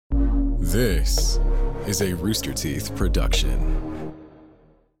This is a Rooster Teeth production.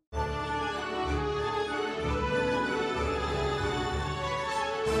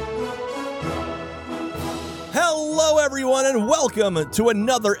 Hello, everyone, and welcome to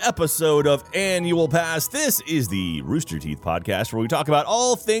another episode of Annual Pass. This is the Rooster Teeth podcast where we talk about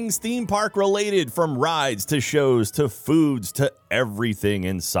all things theme park related, from rides to shows to foods to everything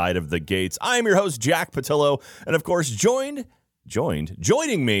inside of the gates. I am your host, Jack Patillo, and of course, joining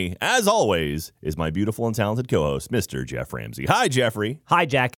me, as always, is my beautiful and talented co-host, Mr. Jeff Ramsey. Hi, Jeffrey. Hi,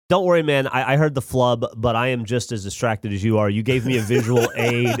 Jack. Don't worry, man. I heard the flub, but I am just as distracted as you are. You gave me a visual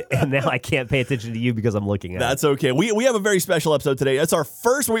aid, and now I can't pay attention to you because I'm looking at That's okay. We have a very special episode today. It's our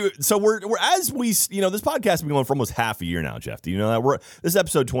first. We're this podcast has been going for almost half a year now, Jeff. Do you know that? This is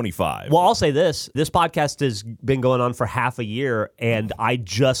episode 25. Well, I'll say this. This podcast has been going on for half a year, and I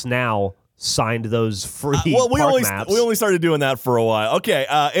just now signed those free park maps. We only started doing that for a while. Okay.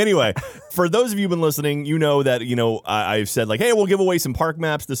 Anyway, for those of you who've been listening, you know that I've said like, hey, we'll give away some park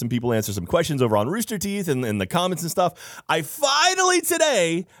maps to some people, answer some questions over on Rooster Teeth and in the comments and stuff. I finally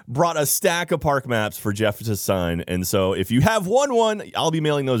today brought a stack of park maps for Jeff to sign, and so if you have won one, I'll be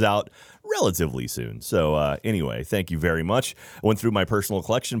mailing those out relatively soon. So anyway, thank you very much. I went through my personal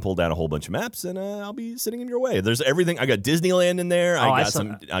collection, pulled down a whole bunch of maps, and I'll be sitting in your way. There's everything. I got Disneyland in there. I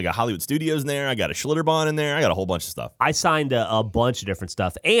got Hollywood Studios in there. I got a Schlitterbahn in there. I got a whole bunch of stuff. I signed a bunch of different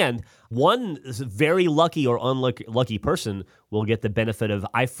stuff, and one very lucky or unlucky person will get the benefit of,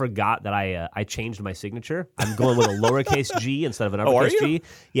 I forgot that I changed my signature. I'm going with a lowercase g instead of an uppercase G.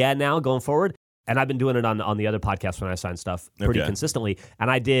 Yeah, now going forward. And I've been doing it on the other podcast when I sign stuff pretty consistently. And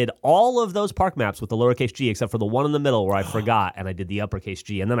I did all of those park maps with the lowercase g, except for the one in the middle where I forgot, and I did the uppercase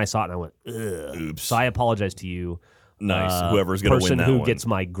G. And then I saw it and I went, ugh. Oops. So I apologize to you. Nice. Whoever's going to win that person who one gets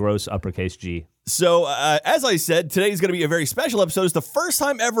my gross uppercase G. So, as I said, today's going to be a very special episode. It's the first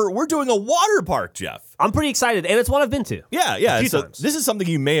time ever we're doing a water park, Jeff. I'm pretty excited, and it's one I've been to. Yeah. A few So times. this is something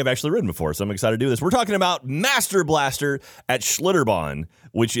you may have actually ridden before, so I'm excited to do this. We're talking about Master Blaster at Schlitterbahn,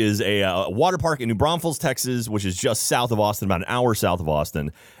 which is a water park in New Braunfels, Texas, which is just south of Austin, about an hour south of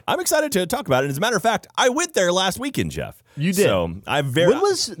Austin. I'm excited to talk about it. And as a matter of fact, I went there last weekend, Jeff. You did? So When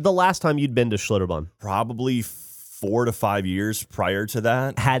was the last time you'd been to Schlitterbahn? Probably 4 to 5 years prior to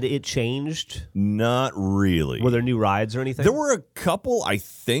that. Had it changed? Not really. Were there new rides or anything? There were a couple, I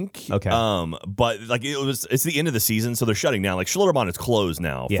think. Okay. But like it's the end of the season, so they're shutting down. Like Schlitterbahn is closed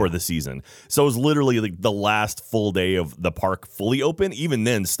now for the season. So it was literally like the last full day of the park fully open. Even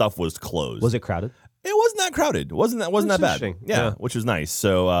then, stuff was closed. Was it crowded? It wasn't that crowded. It wasn't that bad. Yeah, which was nice.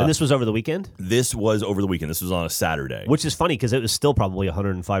 So And this was over the weekend? This was over the weekend. This was on a Saturday. Which is funny because it was still probably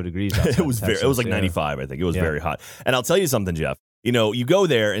 105 degrees outside It was Texas. it was like 95, I think. It was very hot. And I'll tell you something, Jeff. You go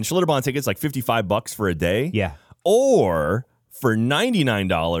there and Schlitterbahn tickets like $55 for a day. Yeah. Or for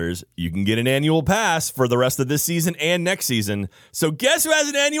 $99, you can get an annual pass for the rest of this season and next season. So guess who has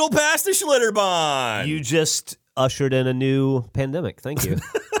an annual pass to Schlitterbahn? You just ushered in a new pandemic. Thank you.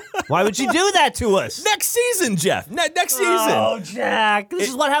 Why would you do that to us? Next season, Jeff. Next season. Oh, Jack. This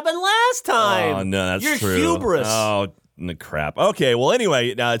is what happened last time. Oh, no, that's You're true. hubris. Oh, crap. Okay, well,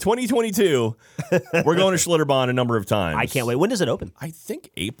 anyway, 2022, we're going to Schlitterbahn a number of times. I can't wait. When does it open? I think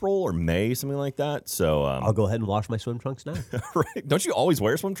April or May, something like that. So I'll go ahead and wash my swim trunks now. right. Don't you always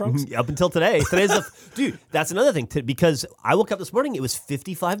wear swim trunks? Up until today. Dude, that's another thing. Because I woke up this morning, it was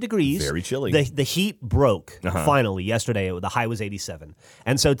 55 degrees. Very chilly. The heat broke finally yesterday. The high was 87.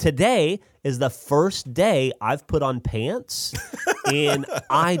 And so today is the first day I've put on pants in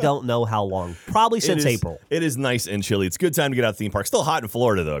I don't know how long. Probably since April. It is nice and chilly. It's a good time to get out of the theme park. Still hot in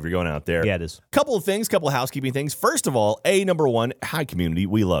Florida, though, if you're going out there. Yeah, it is. Couple of housekeeping things. First of all, number one, hi, community.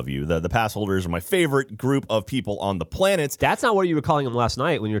 We love you. The pass holders are my favorite group of people on the planet. That's not what you were calling them last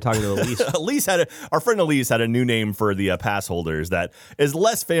night when you were talking to Elise. Our friend Elise had a new name for the pass holders that is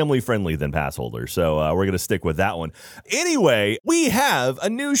less family friendly than pass holders. So we're going to stick with that one. Anyway, we have a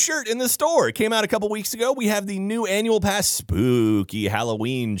new shirt in the store. It came out a couple weeks ago. We have the new Annual Pass Spooky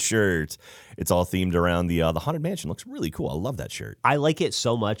Halloween shirt. It's all themed around the Haunted Mansion. Looks really cool. I love that shirt. I like it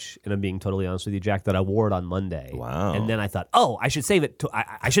so much, and I'm being totally honest with you, Jack, that I wore it on Monday. Wow. And then I thought, I should save it.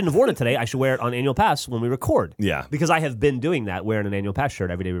 I shouldn't have worn it today. I should wear it on Annual Pass when we record. Yeah. Because I have been doing that, wearing an Annual Pass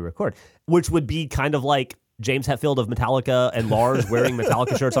shirt every day we record, which would be kind of like James Hetfield of Metallica and Lars wearing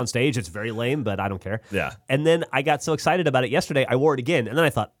Metallica shirts on stage. It's very lame, but I don't care. Yeah. And then I got so excited about it yesterday, I wore it again, and then I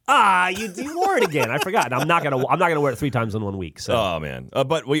thought, you wore it again. I forgot. And I'm not gonna wear it 3 times in 1 week. So. Oh man!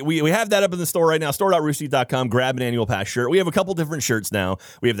 But we have that up in the store right now. Store.roosterteeth.com. Grab an annual pass shirt. We have a couple different shirts now.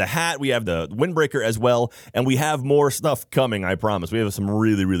 We have the hat. We have the windbreaker as well, and we have more stuff coming. I promise. We have some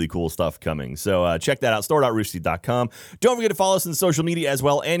really really cool stuff coming. So check that out. Store.roosterteeth.com. Don't forget to follow us on social media as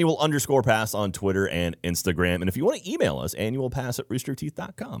well. Annual_pass on Twitter and Instagram. And if you want to email us,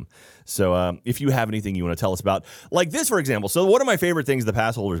 annualpass@roosterteeth.com. So if you have anything you want to tell us about, like this, for example. So one of my favorite things the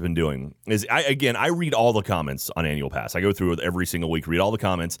pass holder's been doing is I read all the comments on Annual Pass. I go through it every single week, read all the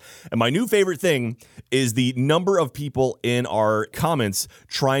comments. And my new favorite thing is the number of people in our comments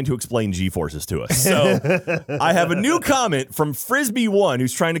trying to explain G-forces to us. So I have a new comment from Frisbee1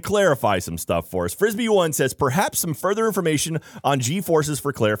 who's trying to clarify some stuff for us. Frisbee1 says, perhaps some further information on G-forces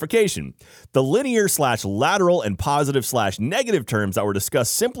for clarification. The linear/lateral and positive/negative terms that were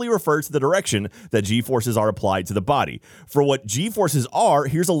discussed simply refer to the direction that G-forces are applied to the body. For what G-forces are,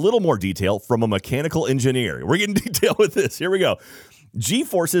 here's a little more detail from a mechanical engineer. We're getting detailed with this. Here we go.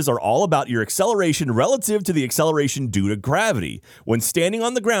 G-forces are all about your acceleration relative to the acceleration due to gravity. When standing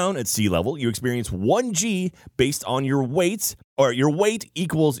on the ground at sea level, you experience 1 G based on your weight, or your weight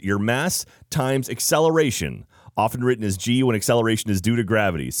equals your mass times acceleration. Often written as G when acceleration is due to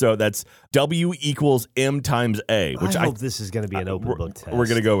gravity. So that's W equals M times A. Which I hope this is going to be an open book test. We're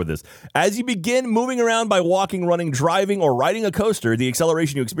going to go with this. As you begin moving around by walking, running, driving, or riding a coaster, the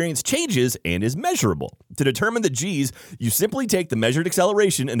acceleration you experience changes and is measurable. To determine the G's, you simply take the measured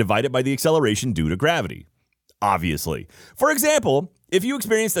acceleration and divide it by the acceleration due to gravity. Obviously. For example, if you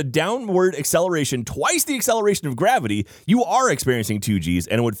experienced a downward acceleration twice the acceleration of gravity, you are experiencing 2 Gs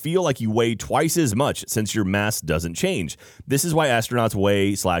and it would feel like you weigh twice as much since your mass doesn't change. This is why astronauts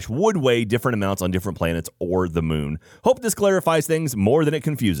would weigh different amounts on different planets or the moon. Hope this clarifies things more than it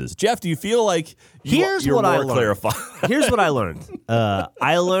confuses. Jeff, do you feel like you're more clarified? Here's what I learned.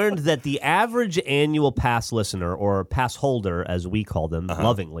 I learned that the average annual pass listener, or pass holder as we call them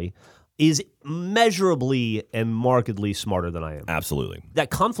lovingly, is measurably and markedly smarter than I am. Absolutely. That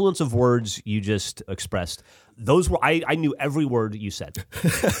confluence of words you just expressed, those were I knew every word you said.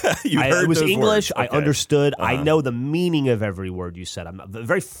 It was English. Okay. I understood. I know the meaning of every word you said. I'm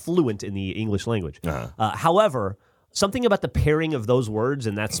very fluent in the English language. However, something about the pairing of those words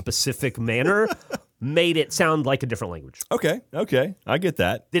in that specific manner made it sound like a different language. Okay. I get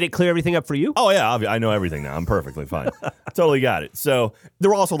that. Did it clear everything up for you? Oh, yeah. I know everything now. I'm perfectly fine. Totally got it. So there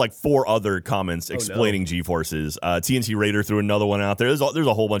were also like 4 other comments explaining G-forces. TNT Raider threw another one out there. There's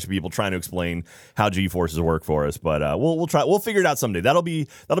a whole bunch of people trying to explain how G-forces work for us, but we'll try. We'll figure it out someday. That'll be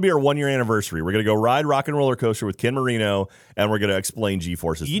our 1-year anniversary. We're gonna go ride Rock and Roller Coaster with Ken Marino, and we're gonna explain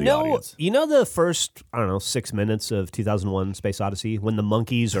G-forces to the audience. You know the first 6 minutes of 2001: Space Odyssey when the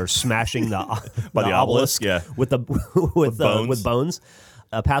monkeys are smashing the obelisk, yeah, with bones.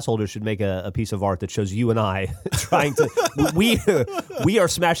 A pass holder should make a piece of art that shows you and I trying to. We're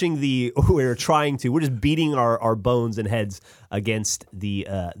just beating our bones and heads against the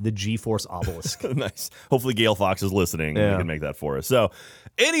G-force obelisk. Nice. Hopefully Gail Fox is listening. Yeah. And can make that for us. So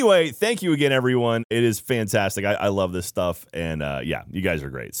anyway, thank you again, everyone. It is fantastic. I love this stuff, and you guys are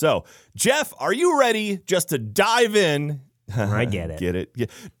great. So Jeff, are you ready just to dive in? I get it. Get it.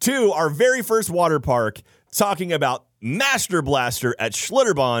 To our very first water park, talking about Master Blaster at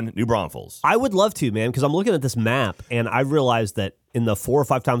Schlitterbahn, New Braunfels. I would love to, man, because I'm looking at this map, and I realized that in the 4 or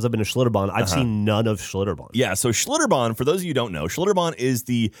 5 times I've been to Schlitterbahn, I've seen none of Schlitterbahn. Yeah, so Schlitterbahn, for those of you who don't know, Schlitterbahn is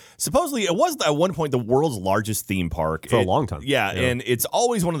supposedly, it was at one point the world's largest theme park. For a long time. Yeah, and it's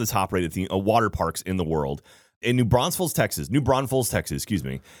always one of the top-rated water parks in the world. In New Braunfels, Texas, excuse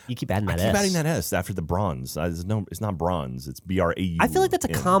me. You keep adding that S. I keep adding that S after the bronze. It's not bronze. It's BRAU. I feel like that's a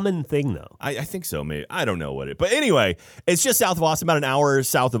common thing, though. I think so, maybe. I don't know but anyway, it's just south of Austin, about an hour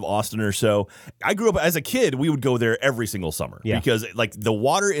south of Austin or so. I grew up as a kid. We would go there every single summer because like the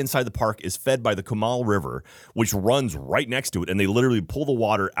water inside the park is fed by the Comal River, which runs right next to it, and they literally pull the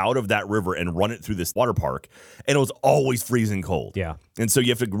water out of that river and run it through this water park, and it was always freezing cold. Yeah. And so you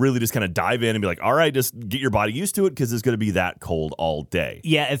have to really just kind of dive in and be like, all right, just get your body used to it because it's going to be that cold all day.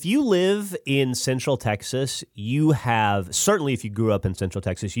 Yeah, if you live in Central Texas, you have, certainly if you grew up in Central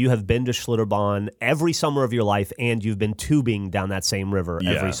Texas, you have been to Schlitterbahn every summer of your life, and you've been tubing down that same river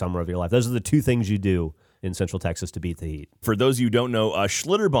every summer of your life. Those are the 2 things you do in Central Texas to beat the heat. For those of you who don't know,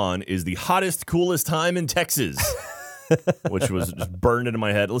 Schlitterbahn is the hottest, coolest time in Texas. which was just burned into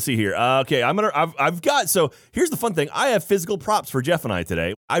my head. Let's see here. Okay, I've got. So here's the fun thing. I have physical props for Jeff and I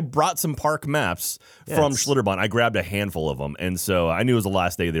today. I brought some park maps from Schlitterbahn. I grabbed a handful of them, and so I knew it was the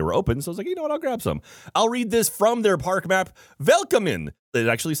last day they were open. So I was like, you know what? I'll grab some. I'll read this from their park map. Welcome. It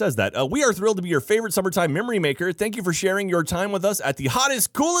actually says that. We are thrilled to be your favorite summertime memory maker. Thank you for sharing your time with us at the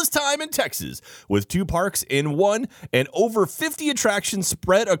hottest, coolest time in Texas, with 2 parks in one and over 50 attractions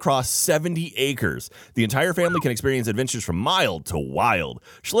spread across 70 acres. The entire family can experience adventures from mild to wild.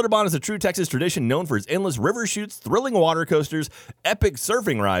 Schlitterbahn is a true Texas tradition known for its endless river chutes, thrilling water coasters, epic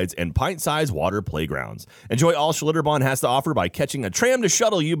surfing rides, and pint-sized water playgrounds. Enjoy all Schlitterbahn has to offer by catching a tram to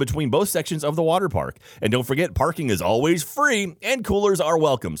shuttle you between both sections of the water park. And don't forget, parking is always free and coolers are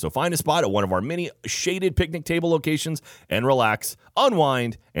welcome. So find a spot at one of our many shaded picnic table locations and relax,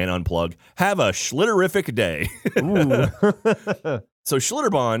 unwind, and unplug. Have a Schlitterific day. So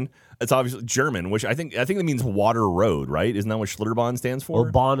Schlitterbahn, it's obviously German, which I think it means water road, right? Isn't that what Schlitterbahn stands for?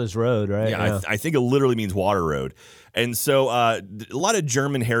 Oh, Bahn is road, right? Yeah. I think it literally means water road. And so a lot of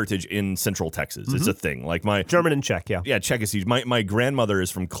German heritage in Central Texas. It's a thing. Like my German and Czech, yeah. Yeah, Czech is huge. My grandmother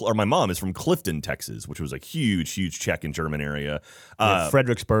is my mom is from Clifton, Texas, which was a huge Czech and German area.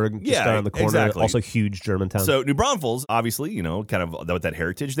 Fredericksburg, just down the corner. Exactly. Also huge German town. So New Braunfels, obviously, kind of with that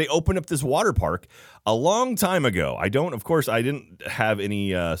heritage, they opened up this water park a long time ago. I didn't have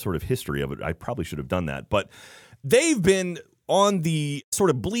any sort of history of it. I probably should have done that. But they've been on the sort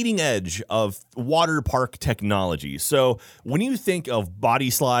of bleeding edge of water park technology. So when you think of body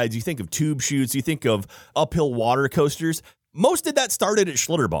slides, you think of tube chutes, you think of uphill water coasters. Most of that started at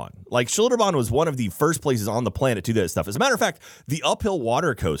Schlitterbahn. Like, Schlitterbahn was one of the first places on the planet to do that stuff. As a matter of fact, the uphill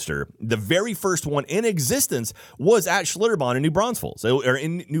water coaster, the very first one in existence, was at Schlitterbahn in New Braunfels. Or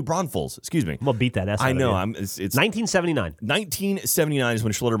in New Braunfels, excuse me. I'm going to beat that S out I know. of you. It's 1979. 1979 is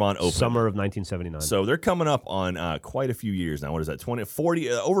when Schlitterbahn opened. Summer of 1979. So they're coming up on quite a few years now. What is that? 40,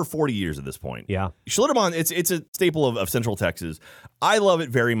 over 40 years at this point. Yeah. Schlitterbahn, it's a staple of Central Texas. I love it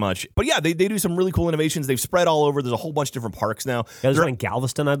very much. But yeah, they do some really cool innovations. They've spread all over. There's a whole bunch of different parks now. Yeah, there's one in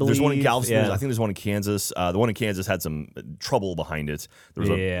Galveston, I believe. There's one in Galveston. Yeah. I think there's one in Kansas. The one in Kansas had some trouble behind it. There was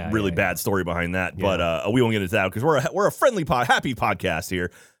a really bad story behind that. Yeah. But we won't get into that because we're a friendly, happy podcast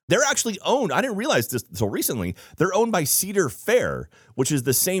here. They're actually owned. I didn't realize this until recently. They're owned by Cedar Fair, which is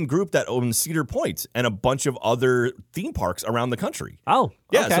the same group that owns Cedar Point and a bunch of other theme parks around the country. Oh,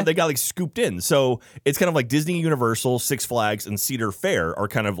 yeah. Okay. So they got like scooped in. So it's kind of like Disney, Universal, Six Flags, and Cedar Fair are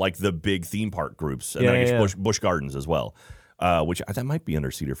kind of like the big theme park groups. And I guess Busch Gardens as well. Which that might be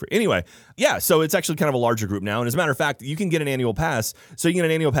under Cedar Fair. Anyway, yeah, so it's actually kind of a larger group now. And as a matter of fact, you can get an annual pass. So you can get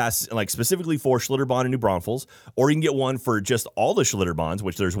an annual pass like specifically for Schlitterbahn and New Braunfels, or you can get one for just all the Schlitterbahns,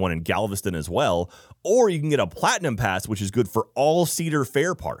 which there's one in Galveston as well, or you can get a platinum pass, which is good for all Cedar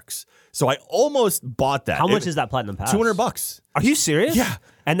Fair parks. So I almost bought that. How much is that platinum pass? $200. Are you serious? Yeah.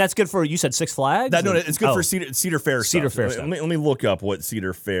 And that's good for, you said Six Flags? No, it's good for Cedar Fair Cedar stuff. Fair stuff. Let me look up what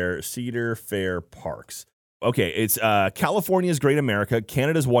Cedar Fair parks. Okay, it's California's Great America,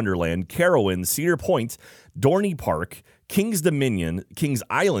 Canada's Wonderland, Carowinds, Cedar Point, Dorney Park, Kings Dominion, Kings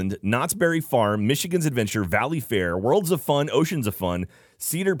Island, Knott's Berry Farm, Michigan's Adventure, Valley Fair, Worlds of Fun, Oceans of Fun,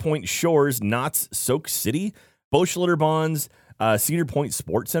 Cedar Point Shores, Knott's Soak City, Both Schlitterbahns, Cedar Point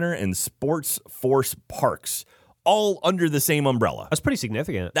Sports Center, and Sports Force Parks, all under the same umbrella. That's pretty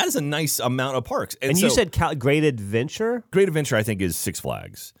significant. That is a nice amount of parks. And so, you said Great Adventure? Great Adventure, I think, is Six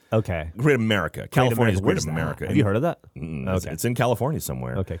Flags. Okay. Great America. California's Great Where's America. That? Have you heard of that? Okay. It's in California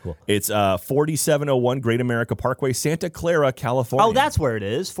somewhere. Okay, cool. It's 4701 Great America Parkway, Santa Clara, California. Oh, that's where it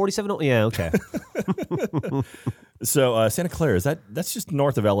is. 47. Yeah, okay. So Santa Clara, that's just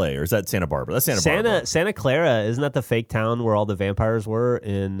north of LA, or is that Santa Barbara? That's Santa Barbara. Santa Clara, isn't that the fake town where all the vampires were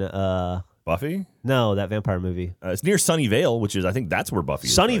in Buffy? No, that vampire movie. It's near Sunnyvale, which is, I think that's where Buffy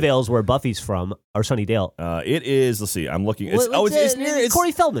is. Sunnyvale's where Buffy's from, or Sunnydale. It is, let's see, I'm looking. It's near it's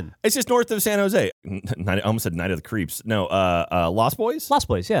Corey Feldman. It's just north of San Jose. I almost said Night of the Creeps. No, Lost Boys? Lost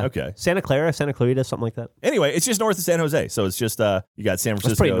Boys, yeah. Okay. Santa Clara, Santa Clarita, something like that. Anyway, it's just north of San Jose. So it's just, you got San Francisco.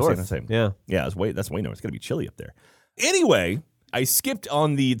 That's pretty north. San Jose. Yeah. Yeah, that's way north. It's going to be chilly up there. Anyway, I skipped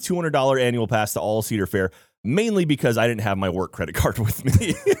on the $200 annual pass to all Cedar Fair, mainly because I didn't have my work credit card with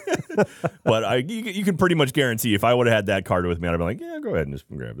me. But you can pretty much guarantee if I would have had that card with me, I'd be like, yeah, go ahead and just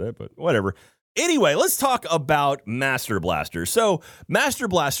grab that, but whatever. Anyway, let's talk about Master Blaster. So Master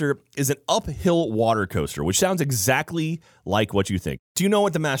Blaster is an uphill water coaster, which sounds exactly like what you think. Do you know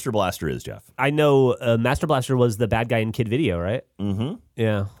what the Master Blaster is, Jeff? I know Master Blaster was the bad guy in Kid Video, right? Mm-hmm.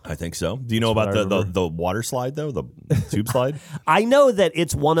 Yeah. I think so. Do you know That's about what I the water slide though, the tube slide? I know that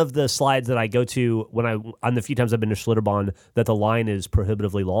it's one of the slides that I go to on the few times I've been to Schlitterbahn, that the line is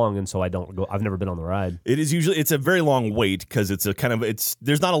prohibitively long, and so I don't go. I've never been on the ride. It's a very long wait because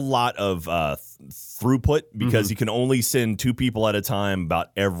there's not a lot of throughput because you can only send 2 people at a time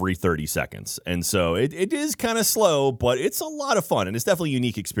about every 30 seconds. And so it is kind of slow, but it's a lot of fun and it's definitely a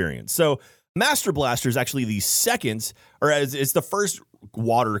unique experience. So Master Blaster is actually the second, or it's the first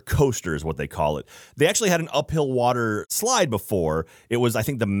water coaster is what they call it. They actually had an uphill water slide before. It was, I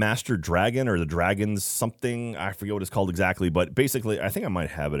think, the Master Dragon or the Dragon's something. I forget what it's called exactly, but basically, I think I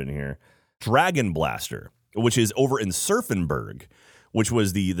might have it in here. Dragon Blaster, which is over in Surfenberg, which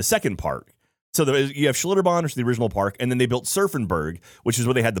was the second park. So you have Schlitterbahn, which is the original park, and then they built Surfenberg, which is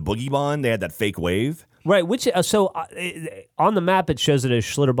where they had the Boogie Bahn. They had that fake wave. Right. On the map, it shows it as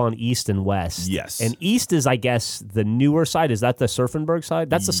Schlitterbahn East and West. Yes. And East is, I guess, the newer side. Is that the Surfenberg side?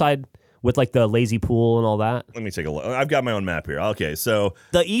 That's the side with like the lazy pool and all that. Let me take a look. I've got my own map here. Okay, so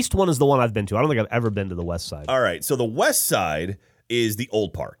the East one is the one I've been to. I don't think I've ever been to the West side. All right, so the West side is the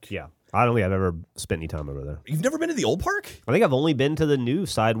old park. Yeah. I don't think I've ever spent any time over there. You've never been to the old park? I think I've only been to the new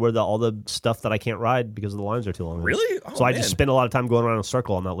side where all the stuff that I can't ride because the lines are too long. Really? So I just spend a lot of time going around in a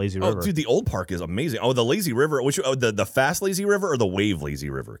circle on that lazy river. Oh, dude, the old park is amazing. Oh, the lazy river, the fast lazy river or the wave lazy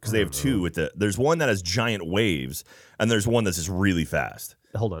river? Because they have two. There's one that has giant waves, and there's one that's just really fast.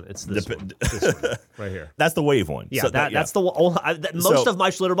 Hold on, it's this one right here. That's the wave one. Yeah, that's the one. Most of my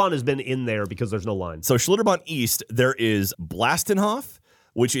Schlitterbahn has been in there because there's no line. So Schlitterbahn East, there is Blastenhof,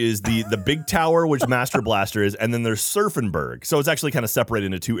 which is the big tower, which Master Blaster is, and then there's Surfenberg. So it's actually kind of separated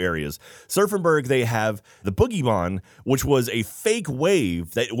into 2 areas. Surfenberg, they have the Boogie Bahn, which was a fake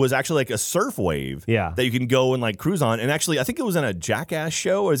wave that was actually like a surf wave that you can go and like cruise on. And actually, I think it was in a Jackass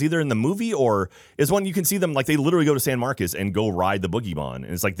show, or it's either in the movie or is one you can see them, like they literally go to San Marcos and go ride the Boogie Bahn.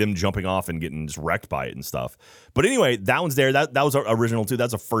 And it's like them jumping off and getting just wrecked by it and stuff. But anyway, that one's there. That was original too.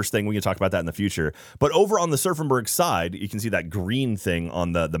 That's the first thing. We can talk about that in the future. But over on the Surfenberg side, you can see that green thing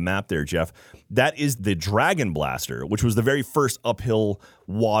on the map there, Jeff. That is the Dragon Blaster, which was the very first uphill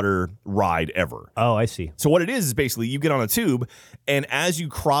water ride ever. Oh, I see. So what it is basically you get on a tube, and as you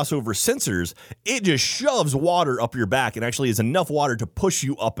cross over sensors, it just shoves water up your back and actually is enough water to push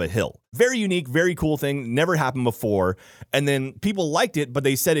you up a hill. Very unique, very cool thing. Never happened before. And then people liked it, but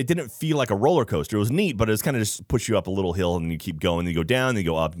they said it didn't feel like a roller coaster. It was neat, but it was kind of just push you up a little hill and you keep going. And you go down, and you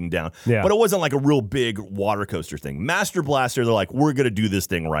go up and down. Yeah. But it wasn't like a real big water coaster thing. Master Blaster, they're like, we're going to do this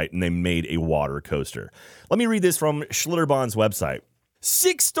thing right. And they made a water coaster. Let me read this from Schlitterbahn's website.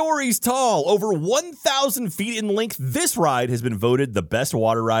 6 stories tall, over 1,000 feet in length, this ride has been voted the best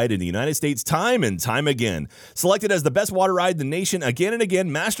water ride in the United States time and time again. Selected as the best water ride in the nation again and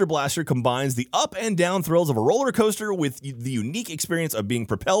again, Master Blaster combines the up and down thrills of a roller coaster with the unique experience of being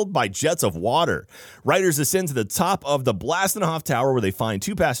propelled by jets of water. Riders ascend to the top of the Blastenhof Tower where they find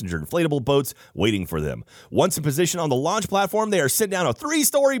 2 passenger inflatable boats waiting for them. Once in position on the launch platform, they are sent down a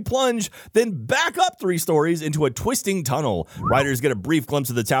 3-story plunge, then back up 3 stories into a twisting tunnel. Riders get a brief glimpse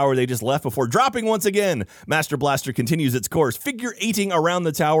of the tower they just left before dropping once again. Master Blaster continues its course, figure-8ing around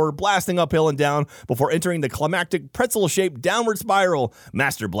the tower, blasting uphill and down before entering the climactic pretzel-shaped downward spiral.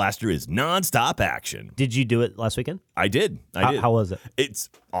 Master Blaster is non-stop action. Did you do it last weekend? I did. How was it? It's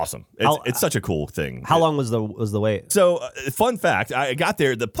awesome. It's such a cool thing. How long was the wait? So, fun fact, I got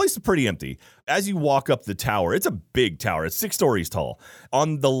there, the place is pretty empty. As you walk up the tower, it's a big tower. It's 6 stories tall.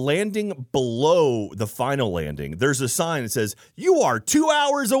 On the landing below the final landing, there's a sign that says, "You are 2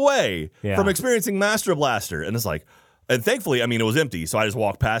 hours away from experiencing Master Blaster." And it's like, and thankfully, I mean, it was empty, so I just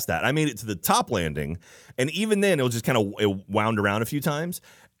walked past that. I made it to the top landing, and even then, it was just kind of it wound around a few times.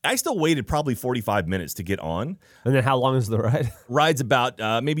 I still waited probably 45 minutes to get on. And then how long is the ride? Ride's about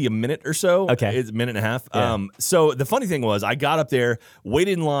maybe a minute or so. Okay. It's a minute and a half. Yeah. So the funny thing was I got up there,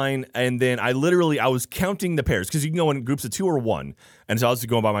 waited in line, and then I was counting the pairs because you can go in groups of 2 or 1. And so I was just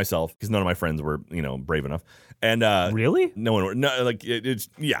going by myself because none of my friends were, brave enough. And really? No one, no, like it's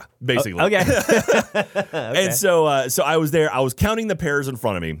basically. Okay. And so I was there. I was counting the pairs in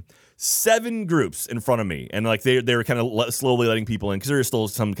front of me. 7 groups in front of me, and like they were kind of slowly letting people in because there is still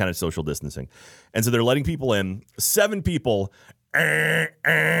some kind of social distancing, and so they're letting people in. 7 people,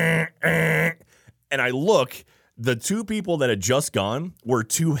 and I look. The 2 people that had just gone were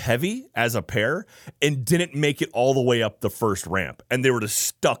too heavy as a pair and didn't make it all the way up the first ramp, and they were just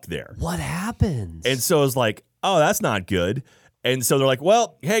stuck there. What happened? And so I was like, "Oh, that's not good." And so they're like,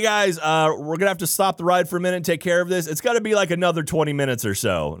 well, hey guys, we're going to have to stop the ride for a minute and take care of this. It's got to be like another 20 minutes or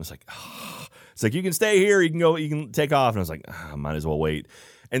so. And it's like, you can stay here. You can go, you can take off. And I was like, might as well wait.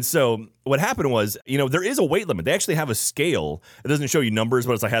 And so what happened was, there is a weight limit. They actually have a scale. It doesn't show you numbers,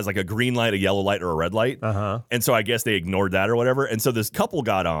 but it has like a green light, a yellow light, or a red light. And so I guess they ignored that or whatever. And so this couple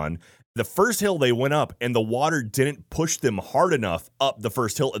got on. The first hill they went up, and the water didn't push them hard enough up the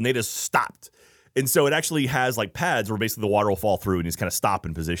first hill, and they just stopped. And so it actually has like pads where basically the water will fall through and you just kind of stop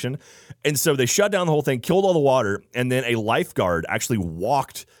in position. And so they shut down the whole thing, killed all the water, and then a lifeguard actually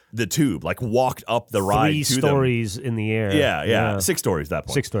walked the tube, like walked up the ride to them. 3 stories in the air. Yeah. 6 stories at that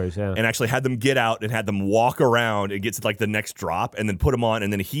point. 6 stories, yeah. And actually had them get out and had them walk around and get to like the next drop and then put them on.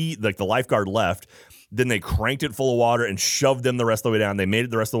 And then the lifeguard left. Then they cranked it full of water and shoved them the rest of the way down. They made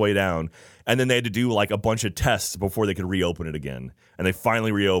it the rest of the way down. And then they had to do like a bunch of tests before they could reopen it again. And they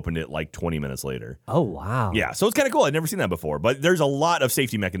finally reopened it like 20 minutes later. Oh, wow. Yeah, so it's kind of cool. I'd never seen that before. But there's a lot of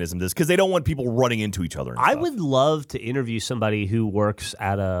safety mechanisms because they don't want people running into each other. I would love to interview somebody who works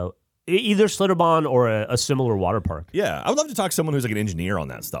at either Schlitterbahn or a similar water park. Yeah, I would love to talk to someone who's like an engineer on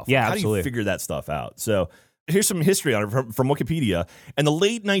that stuff. Yeah, How absolutely. do you figure that stuff out? So here's some history on it from Wikipedia. In the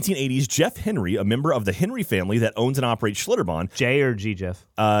late 1980s, Jeff Henry, a member of the Henry family that owns and operates Schlitterbahn. J or G, Jeff?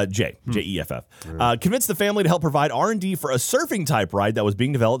 Jeff. Convinced the family to help provide R&D for a surfing type ride that was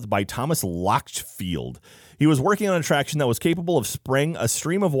being developed by Thomas Lochtfield. He was working on an attraction that was capable of spraying a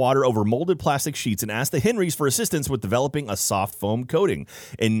stream of water over molded plastic sheets and asked the Henrys for assistance with developing a soft foam coating.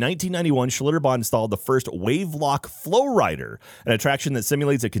 In 1991, Schlitterbahn installed the first Wavelock Flow Rider, an attraction that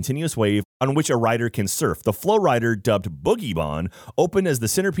simulates a continuous wave on which a rider can surf. The Flow Rider, dubbed Boogie Bahn, opened as the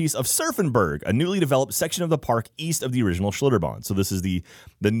centerpiece of Surfenberg, a newly developed section of the park east of the original Schlitterbahn. So this is the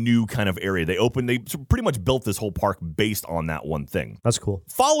new kind of area. They pretty much built this whole park based on that one thing. That's cool.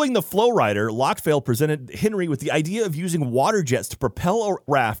 Following the Flow Rider, Lochtfield presented Henry with the idea of using water jets to propel a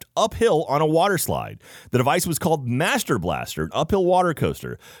raft uphill on a water slide. The device was called Master Blaster, an uphill water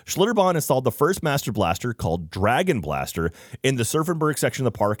coaster. Schlitterbahn installed the first Master Blaster, called Dragon Blaster, in the Surfenberg section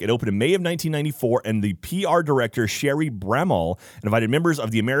of the park. It opened in May of 1994, and the PR director, Sherry Bramall, invited members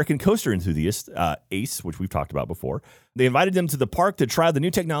of the American Coaster Enthusiasts, ACE, which we've talked about before. They invited them to the park to try the new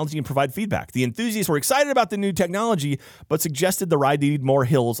technology and provide feedback. The enthusiasts were excited about the new technology, but suggested the ride needed more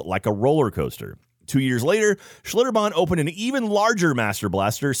hills like a roller coaster. 2 years later, Schlitterbahn opened an even larger Master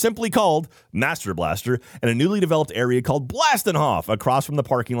Blaster, simply called Master Blaster, in a newly developed area called Blastenhof, across from the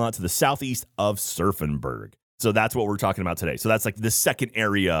parking lot to the southeast of Surfenberg. So that's what we're talking about today. So that's like the second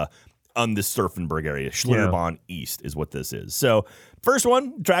area on the Surfenberg area. Schlitterbahn East is what this is. So first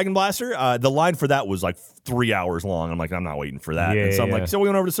one, Dragon Blaster. The line for that was like 3 hours long. I'm like, I'm not waiting for that. And so I'm like, so we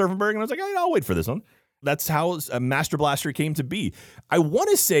went over to Surfenberg, and I was like, I'll wait for this one. That's how a Master Blaster came to be. I want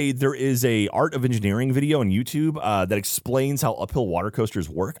to say there is a Art of Engineering video on YouTube that explains how uphill water coasters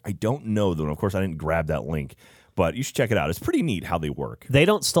work. I don't know, though. And of course, I didn't grab that link. But you should check it out. It's pretty neat how they work. They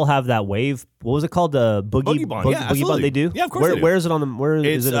don't still have that wave. What was it called? The Boogie Bahn. Yeah, Boogie Bahn. They do. Yeah, of course. Where is it on the? Where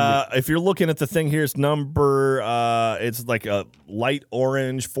is it? If you're looking at the thing here, it's number. It's like a light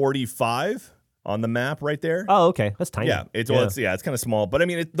orange 45 on the map right there. Oh, okay, that's tiny. Yeah, it's kind of small, but I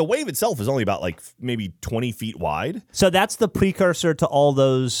mean, the wave itself is only about like maybe 20 feet wide. So that's the precursor to all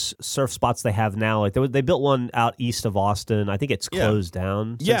those surf spots they have now. Like they built one out east of Austin. I think it's closed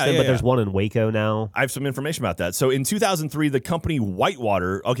down. But there's one in Waco now. I have some information about that. So in 2003, the company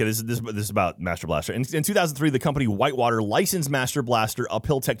Whitewater. Okay, this is about Master Blaster. In 2003, the company Whitewater licensed Master Blaster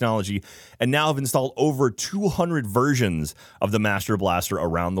uphill technology, and now have installed over 200 versions of the Master Blaster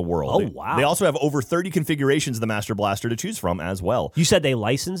around the world. Oh, wow! They also have over 30 configurations of the Master Blaster to choose from as well. You said they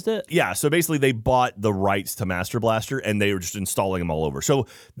licensed it? Yeah, so basically they bought the rights to Master Blaster and they were just installing them all over. So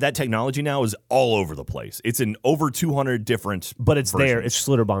that technology now is all over the place. It's in over 200 different But it's versions. there. It's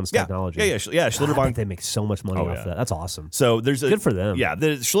Schlitterbahn's technology. Yeah, Schlitterbahn. They make so much money off that. That's awesome. So there's good for them. Yeah,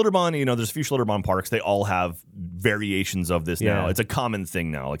 the Schlitterbahn, there's a few Schlitterbahn parks. They all have variations of this now. It's a common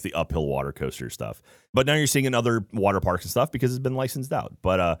thing now, like the uphill water coaster stuff. But now you're seeing in other water parks and stuff because it's been licensed out.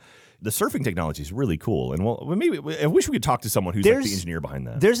 But the surfing technology is really cool. And maybe I wish we could talk to someone who's like the engineer behind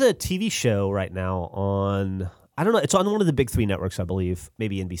that. There's a TV show right now on, I don't know, it's on one of the big 3 networks, I believe,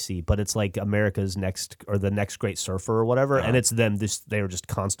 maybe NBC, but it's like America's Next or the Next Great Surfer or whatever. And it's them, they were just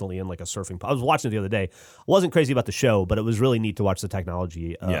constantly in like a surfing pool. I was watching it the other day. I wasn't crazy about the show, but it was really neat to watch the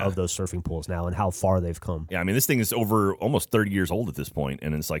technology of those surfing pools now and how far they've come. Yeah, I mean, this thing is over almost 30 years old at this point,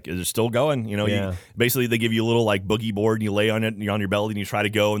 and it's like, is it still going? Basically they give you a little like boogie board and you lay on it and you're on your belly and you try to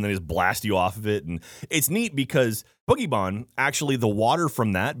go and then just blast you off of it. And it's neat because Boogie Bahn, actually the water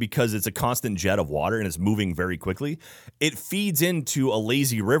from that, because it's a constant jet of water and it's moving very quickly, it feeds into a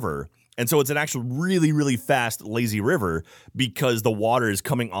lazy river And so it's an actual really, really fast, lazy river because the water is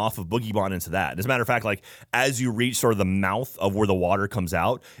coming off of Boogie Bond into that. As a matter of fact, like as you reach sort of the mouth of where the water comes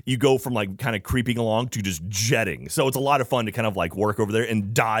out, you go from like kind of creeping along to just jetting. So it's a lot of fun to kind of like work over there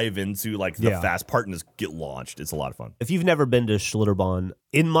and dive into like the fast part and just get launched. It's a lot of fun. If you've never been to Schlitterbahn,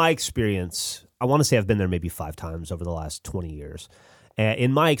 in my experience, I want to say I've been there maybe 5 times over the last 20 years.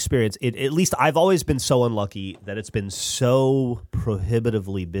 In my experience, at least I've always been so unlucky that it's been so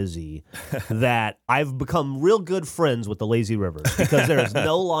prohibitively busy that I've become real good friends with the lazy river because there is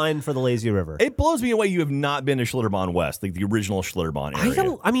no line for the lazy river. It blows me away you have not been to Schlitterbahn West, like the original Schlitterbahn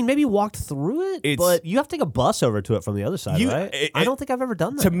area. I mean, maybe walked through it, but you have to take a bus over to it from the other side, right? I don't think I've ever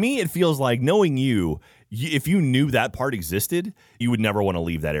done that. To me, it feels like knowing you, if you knew that part existed, you would never want to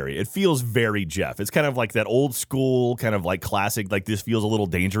leave that area. It feels very Jeff. It's kind of like that old school, kind of like classic, like this feels a little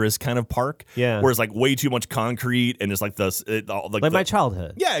dangerous kind of park. Yeah. Where it's like way too much concrete and it's like my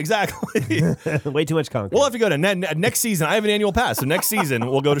childhood. Yeah, exactly. Way too much concrete. We'll have to go to next season. I have an annual pass, so next season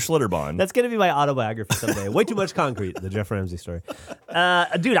we'll go to Schlitterbahn. That's going to be my autobiography someday. Way too much concrete, the Jeff Ramsey story.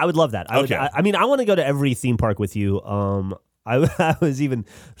 Dude, I would love that. I want to go to every theme park with you. I was even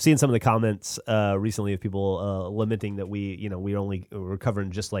seeing some of the comments recently of people lamenting that we're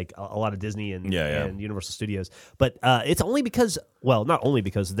covering just like a lot of Disney and Universal Studios, but it's only because, well, not only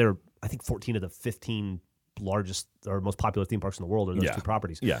because they're, I think 14 of the 15 largest or most popular theme parks in the world are those 2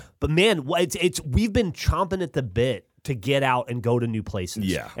 properties. Yeah, but man, it's we've been chomping at the bit to get out and go to new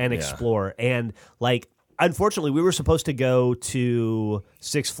places and explore, and like. Unfortunately, we were supposed to go to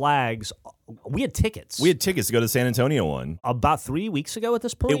Six Flags. We had tickets. We had tickets to go to the San Antonio one. About 3 weeks ago at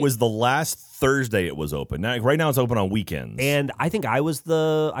this point. It was the last Thursday it was open. Now, right now it's open on weekends. And I think I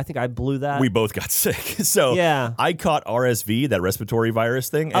blew that. We both got sick. So I caught RSV, that respiratory virus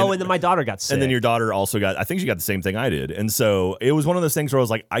thing. And then my daughter got sick. And then your daughter also I think she got the same thing I did. And so it was one of those things where I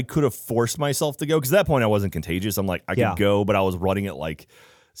was like, I could have forced myself to go. Because at that point I wasn't contagious. I'm like, I could go, but I was running it like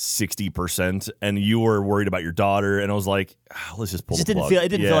 60%, and you were worried about your daughter, and I was like, let's just pull the plug. It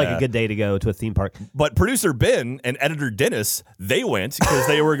didn't feel like a good day to go to a theme park. But producer Ben and editor Dennis, they went because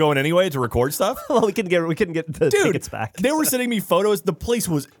they were going anyway to record stuff. Well, we couldn't get the tickets back. They were sending me photos. The place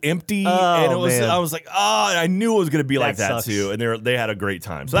was empty, and it was. Man. I was like, I knew it was going to be like that too. And they had a great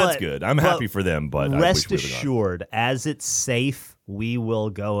time, so that's good. I'm happy for them. But rest assured, as it's safe, we will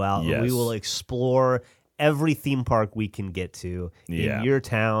go out. Yes. We will explore every theme park we can get to in your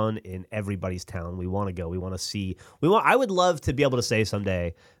town, in everybody's town. We want to go. We want to see. I would love to be able to say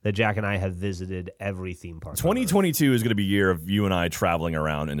someday that Jack and I have visited every theme park. 2022 is going to be a year of you and I traveling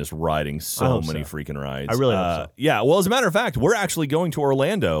around and just riding so many freaking rides. I really hope so. Yeah. Well, as a matter of fact, we're actually going to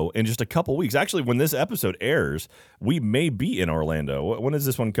Orlando in just a couple weeks. Actually, when this episode airs, we may be in Orlando. When is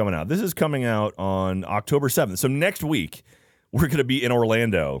this one coming out? This is coming out on October 7th. So next week, we're going to be in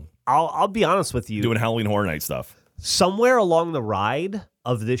Orlando. I'll be honest with you. Doing Halloween Horror Night stuff. Somewhere along the ride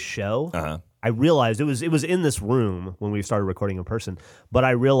of this show, I realized it was in this room when we started recording in person, but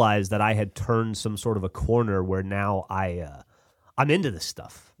I realized that I had turned some sort of a corner where now I'm into this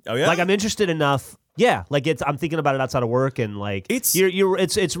stuff. Oh yeah? Like I'm interested enough. Yeah, like I'm thinking about it outside of work, and like it's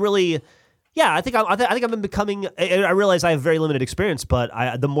really. Yeah, I think I've been becoming. I realize I have very limited experience, but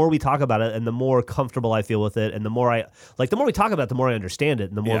the more we talk about it, and the more comfortable I feel with it, and the more we talk about it, the more I understand it,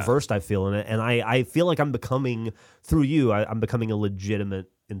 and the more versed I feel in it, and I feel like I'm becoming through you. I'm becoming a legitimate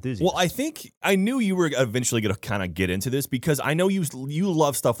enthusiast. Well, I think I knew you were eventually going to kind of get into this because I know you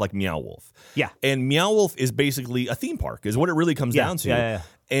love stuff like Meow Wolf. Yeah, and Meow Wolf is basically a theme park, is what it really comes down to. Yeah.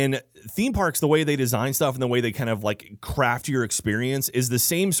 And theme parks, the way they design stuff and the way they kind of like craft your experience is the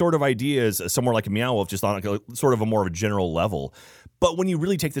same sort of idea as somewhere like a Meow Wolf, just on sort of a more of a general level. But when you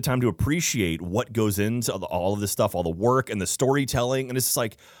really take the time to appreciate what goes into all of this stuff, all the work and the storytelling, and it's just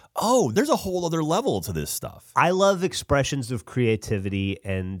like, oh, there's a whole other level to this stuff. I love expressions of creativity,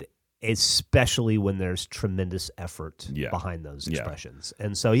 and especially when there's tremendous effort behind those expressions.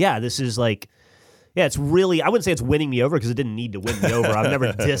 And so, this is like... Yeah, it's really, I wouldn't say it's winning me over because it didn't need to win me over. I've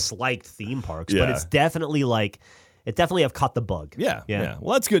never disliked theme parks, but it's definitely I've caught the bug. Yeah.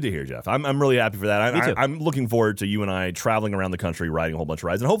 Well, that's good to hear, Jeff. I'm really happy for that. Me too. I'm looking forward to you and I traveling around the country, riding a whole bunch of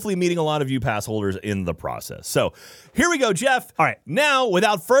rides, and hopefully meeting a lot of you pass holders in the process. So here we go, Jeff. All right. Now,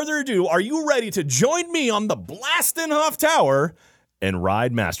 without further ado, are you ready to join me on the Blastinghoff Tower and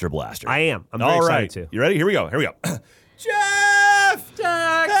ride Master Blaster? I am. I'm very excited to. You ready? Here we go. Jeff!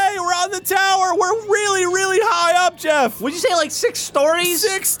 Jack! Hey, we're on the tower. We're really, really high up, Jeff. Would you say like 6 stories?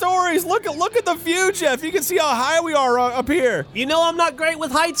 6 stories. Look at the view, Jeff. You can see how high we are up here. You know I'm not great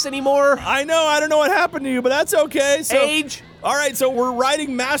with heights anymore. I know. I don't know what happened to you, but that's okay. So, Age. All right, so we're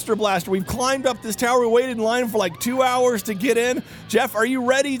riding Master Blaster. We've climbed up this tower. We waited in line for like 2 hours to get in. Jeff, are you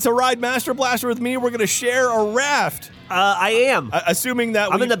ready to ride Master Blaster with me? We're going to share a raft. I am. Assuming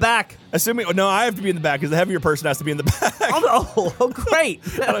that I'm in the back. No, I have to be in the back because the heavier person has to be in the back. Oh, great.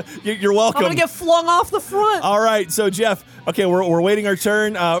 You're welcome. I'm going to get flung off the front. All right, so Jeff, okay, we're waiting our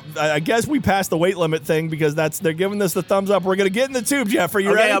turn. I guess we passed the weight limit thing because they're giving us the thumbs up. We're going to get in the tube, Jeff. Are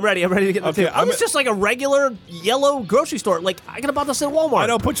you ready? I'm ready. I'm ready to get in the tube. I'm it's just like a regular yellow grocery store. Like, I could have bought this at Walmart. I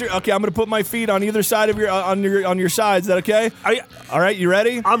know. I'm going to put my feet on either side of on your sides. Is that okay? All right, you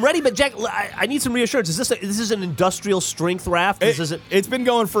ready? I'm ready, but Jack, I need some reassurance. This is an industrial strength raft? It's been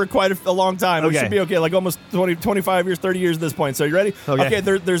going for quite a long time. Okay. It should be okay, like almost 20, 25 years, 30 years at this point. So you ready? Okay.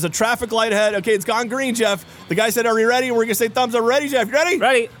 There's a traffic light ahead. Okay, it's gone green, Jeff. The guy said, are we ready? We're going to say thumbs up. Ready, Jeff? You ready?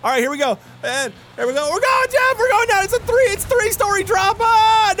 Ready. All right, here we go. And there we go. We're going, Jeff. We're going down. It's three-story drop.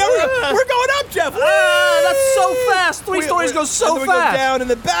 We're going up, Jeff. That's so fast. Three stories go so and then fast. We go down and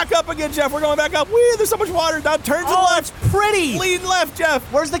then back up again, Jeff. We're going back up. There's so much water. Now turn to the left. That's pretty. Lean left, Jeff.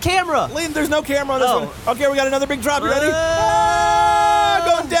 Where's the camera? Lean. There's no camera on this one. Okay, we got another big drop. You ready?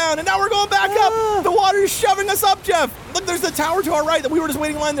 Going down, and now we're going back up. The water is shoving us up, Jeff. Look, there's the tower to our right that we were just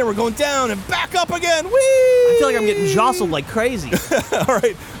waiting in line there. We're going down and back up again. Whee! I feel like I'm getting jostled like crazy. All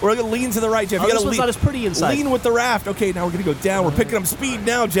right, we're going to lean to the right, Jeff. You this one's not as pretty inside. Lean with the raft. Okay, now we're going to go down. We're picking up speed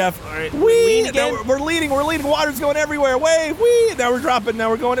now, Jeff. All right, Whee! lean again. Now we're leading. Water's going everywhere. Wave. Whee! Now we're dropping. Now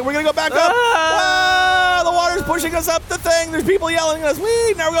we're going to go back up. The water's pushing us up the thing. There's people yelling at us.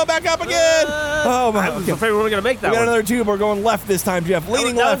 Whee! Now we're going back up again. Oh, my. I was afraid we weren't going to make that We got one. another tube. We're going left this time, Jeff.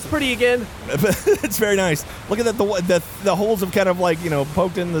 Leaning That left. was pretty again. It's very nice. Look at that. The holes have kind of like,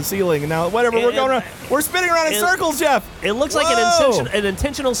 poked in the ceiling. And now, whatever, we're going around. We're spinning around in circles, Jeff. It looks like an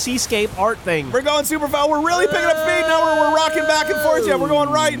intentional seascape art thing. We're going super fast. We're really picking up speed. Now we're rocking back and forth, Jeff. We're going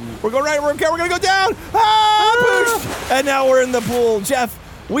right. We're going right. We're going to go down. Push. And now we're in the pool. Jeff,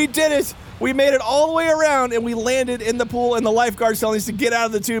 we did it. We made it all the way around, and we landed in the pool, and the lifeguard's telling us to get out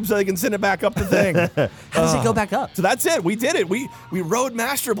of the tube so they can send it back up the thing. How does it go back up? So that's it. We did it. We rode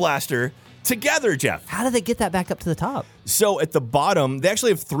Master Blaster together, Jeff. How did they get that back up to the top? So at the bottom, they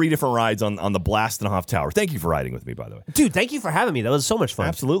actually have 3 different rides on the Blast and Off Tower. Thank you for riding with me, by the way. Dude, thank you for having me. That was so much fun.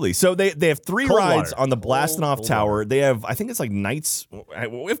 Absolutely. So they have 3 Cold rides water. on the Blast and Off Tower. They have, I think it's like nights.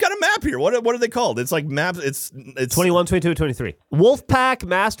 We've got a map here. What are they called? It's like maps. It's 21, 22, 23. Wolfpack,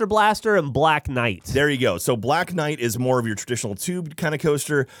 Master Blaster, and Black Knight. There you go. So Black Knight is more of your traditional tube kind of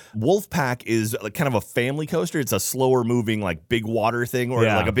coaster. Wolfpack is kind of a family coaster. It's a slower moving, like big water thing or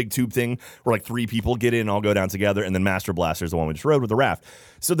like a big tube thing where like 3 people get in and all go down together. And then Master Blaster is the one we just rode with the raft.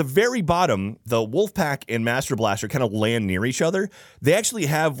 So the very bottom, the Wolfpack and Master Blaster kind of land near each other. They actually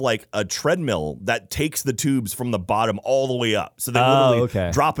have like a treadmill that takes the tubes from the bottom all the way up. So they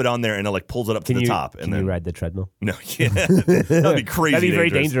literally drop it on there and it like pulls it up to the top. Can you ride the treadmill? No, that'd be crazy. That'd be very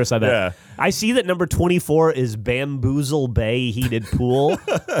dangerous, I bet. Yeah. I see that number 24 is Bamboozle Bay Heated Pool.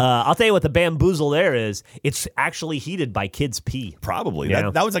 I'll tell you what the bamboozle there is. It's actually heated by kids' pee. Probably. Yeah.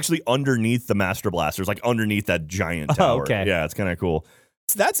 That was actually underneath the Master Blasters, like underneath that giant tower. Oh, okay. Yeah, it's kind of cool.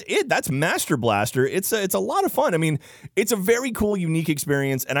 That's it. That's Master Blaster. It's a lot of fun. I mean, it's a very cool, unique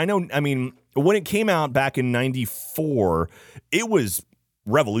experience. And when it came out back in 94, it was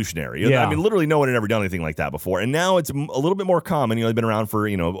revolutionary. Yeah. I mean, literally no one had ever done anything like that before. And now it's a little bit more common. They've been around for,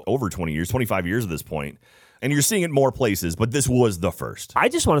 over 20 years, 25 years at this point. And you're seeing it more places, but this was the first. I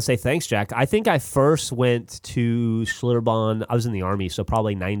just want to say thanks, Jack. I think I first went to Schlitterbahn. I was in the Army, so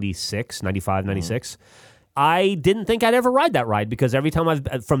probably 96, 95, 96. I didn't think I'd ever ride that ride because every time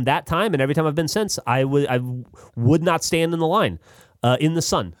from that time and every time I've been since, I would not stand in the line in the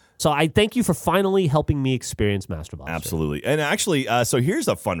sun. So I thank you for finally helping me experience Master Blaster. Absolutely. And actually, so here's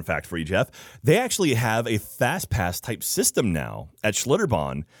a fun fact for you, Jeff. They actually have a Fast Pass type system now at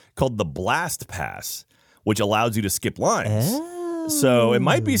Schlitterbahn called the Blast Pass, which allows you to skip lines. So it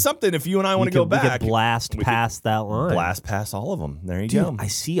might be something if you and I want to go back. We could blast past that line. Blast past all of them. There you Dude, go. I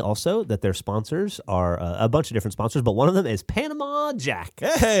see also that their sponsors are a bunch of different sponsors, but one of them is Panama Jack.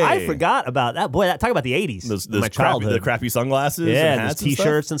 Hey. I forgot about that. Boy, talk about the 80s. Those my childhood. the crappy sunglasses yeah, and hats those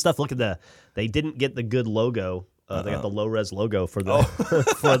T-shirts and stuff. Look at they didn't get the good logo. They got the low-res logo for the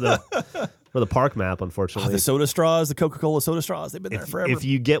for the park map, unfortunately. The soda straws, the Coca-Cola soda straws, they've been there forever. If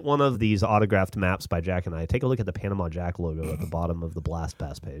you get one of these autographed maps by Jack and I, take a look at the Panama Jack logo at the bottom of the Blast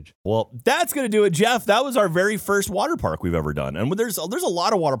Pass page. Well, that's going to do it, Jeff. That was our very first water park we've ever done. And there's a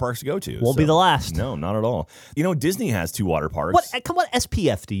lot of water parks to go to. Won't be the last. No, not at all. Disney has 2 water parks. What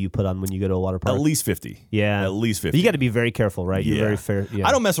SPF do you put on when you go to a water park? At least 50. Yeah. At least 50. You got to be very careful, right? You're very fair. Yeah.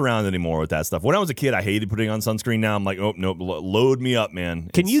 I don't mess around anymore with that stuff. When I was a kid, I hated putting on sunscreen. Now I'm like, oh, no, load me up, man.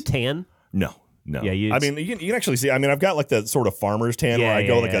 Can you tan? No. No. Yeah, I mean, you can actually see. I mean, I've got like the sort of farmer's tan where I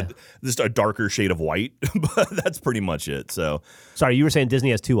go just a darker shade of white, but that's pretty much it. So, sorry, you were saying Disney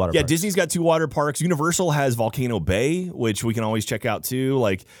has 2 water parks. Yeah, Disney's got 2 water parks. Universal has Volcano Bay, which we can always check out too.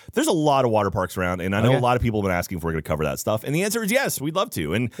 Like, there's a lot of water parks around, and I know a lot of people have been asking if we're going to cover that stuff. And the answer is yes, we'd love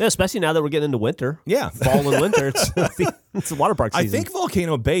to. And yeah, especially now that we're getting into winter. Yeah, fall and winter. It's the water park season. I think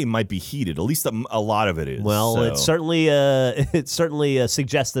Volcano Bay might be heated. At least a lot of it is. Well, so. it's certainly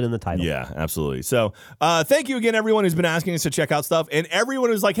suggested in the title. Yeah, absolutely. So, thank you again, everyone who's been asking us to check out stuff, and everyone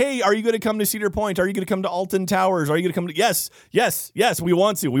who's like, "Hey, are you going to come to Cedar Point? Are you going to come to Alton Towers? Are you going to come to?" Yes. We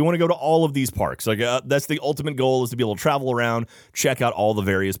want to. We want to go to all of these parks. Like that's the ultimate goal, is to be able to travel around, check out all the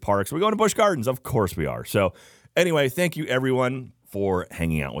various parks. We're going to Busch Gardens, of course we are. So, anyway, thank you everyone for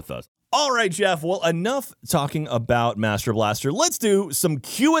hanging out with us. All right, Jeff. Well, enough talking about Master Blaster. Let's do some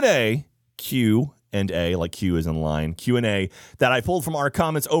Q&A. Q&A, like Q is in line, Q&A that I pulled from our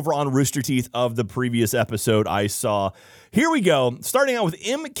comments over on Rooster Teeth of the previous episode I saw. Here we go. Starting out with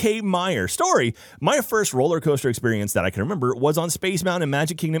M.K. Meyer. Story: my first roller coaster experience that I can remember was on Space Mountain and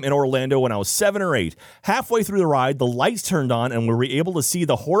Magic Kingdom in Orlando when I was 7 or 8. Halfway through the ride, the lights turned on and we were able to see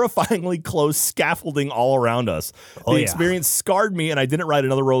the horrifyingly close scaffolding all around us. The experience scarred me, and I didn't ride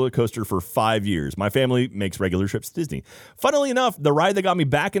another roller coaster for 5 years. My family makes regular trips to Disney. Funnily enough, the ride that got me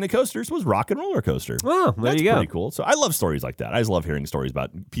back into coasters was Rock and Roller Coaster. Oh, there you go. That's pretty cool. So I love stories like that. I just love hearing stories about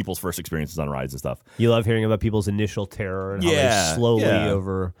people's first experiences on rides and stuff. You love hearing about people's initial terror and how they slowly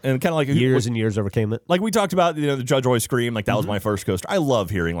over and kind of like years and years overcame it. Like we talked about, the Judge Roy Scream, like that was my first coaster. I love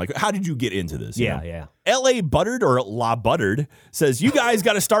hearing like, how did you get into this? Yeah. L.A. Buttered or La Buttered says, you guys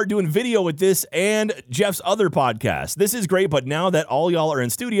got to start doing video with this and Jeff's other podcast. This is great, but now that all y'all are in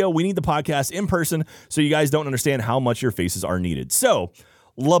studio, we need the podcast in person so you guys don't understand how much your faces are needed. So,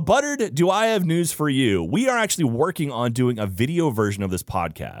 La Buttered, do I have news for you? We are actually working on doing a video version of this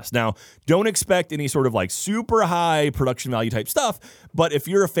podcast. Now, don't expect any sort of like super high production value type stuff, but if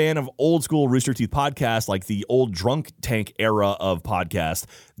you're a fan of old school Rooster Teeth podcasts, like the old Drunk Tank era of podcast,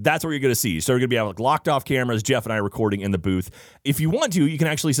 that's what you're going to see. So we're going to be like locked off cameras, Jeff and I recording in the booth. If you want to, you can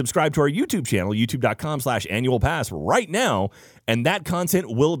actually subscribe to our YouTube channel, youtube.com/annualpass right now, and that content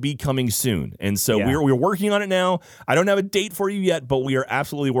will be coming soon. And so we're working on it now. I don't have a date for you yet, but we are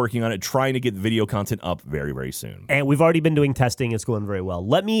absolutely working on it, trying to get video content up very, very soon. And we've already been doing testing. It's going very well.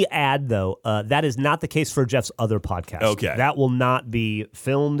 Let me add, though, that is not the case for Jeff's other podcast. Okay. That will not be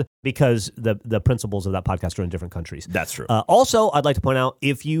filmed because the principals of that podcast are in different countries. That's true. Also, I'd like to point out,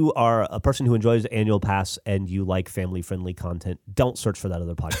 if you are a person who enjoys Annual Pass and you like family-friendly content, don't search for that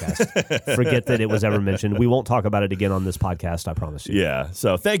other podcast. Forget that it was ever mentioned. We won't talk about it again on this podcast, I promise you. Yeah.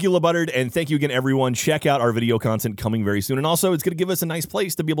 So thank you, La Buttered, and thank you again, everyone. Check out our video content coming very soon. And also, it's going to give us a nice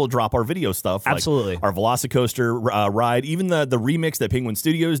place to be able to drop our video stuff. Absolutely. Like our Velocicoaster ride, even the remix that Penguin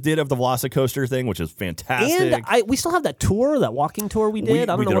Studios did of the Velocicoaster thing, which is fantastic. And we still have that tour, that walking tour we did.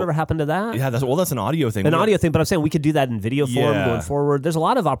 I don't know whatever happened to that. Yeah, that's an audio thing. An audio thing, but I'm saying we could do that in video form going forward. There's a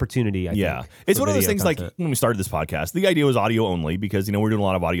lot of opportunity, I think. It's one of those things content. Like when we started this podcast, the idea was audio only because, we're doing a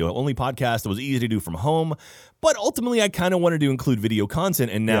lot of audio only podcasts. It was easy to do from home. But ultimately, I kind of wanted to include video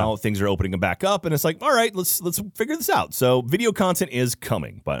content, and now things are opening back up, and it's like, all right, let's figure this out. So video content is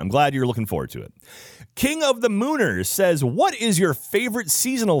coming, but I'm glad you're looking forward to it. King of the Mooners says, what is your favorite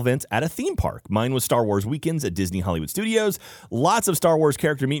seasonal event at a theme park? Mine was Star Wars Weekends at Disney Hollywood Studios. Lots of Star Wars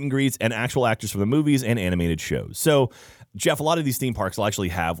character meet and greets and actual actors from the movies and animated shows. So, Jeff, a lot of these theme parks will actually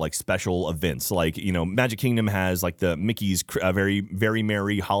have like special events. Like, Magic Kingdom has like the Mickey's Very, Very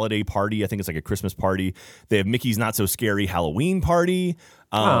Merry Holiday Party. I think it's like a Christmas party. They have Mickey's Not So Scary Halloween Party.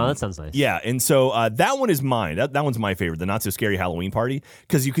 That sounds nice. Yeah, and so that one is mine. That one's my favorite, the Not So Scary Halloween Party,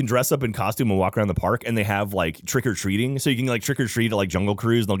 because you can dress up in costume and walk around the park, and they have like trick-or-treating. So you can like trick-or-treat at like Jungle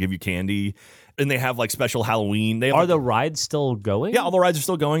Cruise, and they'll give you candy. And they have like special Halloween. Are the rides still going? Yeah, all the rides are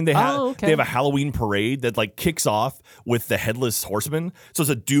still going. They have they have a Halloween parade that like kicks off with the Headless Horseman. So it's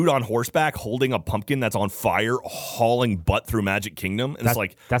a dude on horseback holding a pumpkin that's on fire, hauling butt through Magic Kingdom. And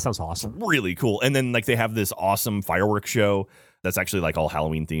that sounds awesome. Really cool. And then like they have this awesome fireworks show that's actually like all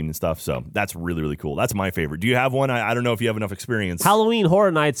Halloween themed and stuff. So that's really, really cool. That's my favorite. Do you have one? I don't know if you have enough experience. Halloween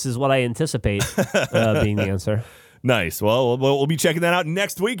Horror Nights is what I anticipate being the answer. Nice. Well, we'll be checking that out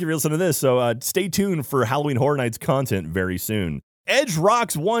next week if you're listening to this. So stay tuned for Halloween Horror Nights content very soon. Edge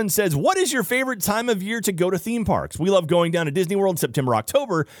Rocks 1 says, what is your favorite time of year to go to theme parks? We love going down to Disney World in September,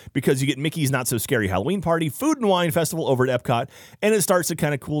 October, because you get Mickey's Not So Scary Halloween Party, Food and Wine Festival over at Epcot, and it starts to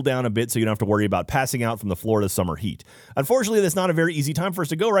kind of cool down a bit so you don't have to worry about passing out from the Florida summer heat. Unfortunately, that's not a very easy time for us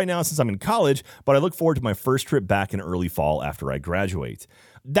to go right now since I'm in college, but I look forward to my first trip back in early fall after I graduate.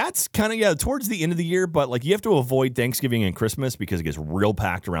 That's kind of, towards the end of the year, but like you have to avoid Thanksgiving and Christmas because it gets real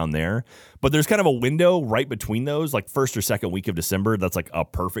packed around there. But there's kind of a window right between those, like first or second week of December. That's like a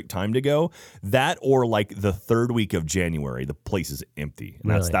perfect time to go. That or like the third week of January, the place is empty.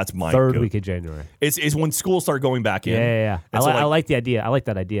 And Really? that's my third week of January. It's when schools start going back in. Yeah. I like the idea. I like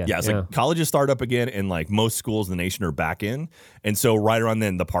that idea. Yeah, it's like colleges start up again, and like most schools in the nation are back in. And so right around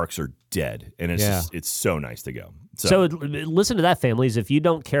then, the parks are dead. And it's so nice to go. So listen to that, families. If you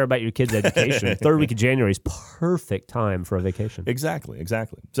don't care about your kids' education, third week of January is perfect time for a vacation. Exactly.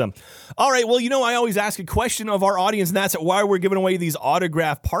 So, all right. Well, I always ask a question of our audience, and that's why we're giving away these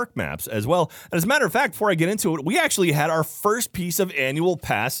autographed park maps as well. And as a matter of fact, before I get into it, we actually had our first piece of annual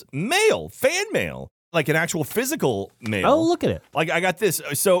pass mail, fan mail. Like an actual physical mail. Oh, look at it. Like I got this.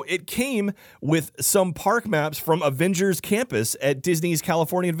 So it came with some park maps from Avengers Campus at Disney's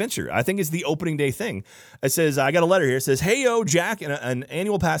California Adventure. I think it's the opening day thing. It says, I got a letter here. It says, hey, yo, Jack and an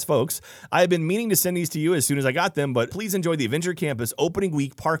annual pass folks. I have been meaning to send these to you as soon as I got them, but please enjoy the Avenger Campus opening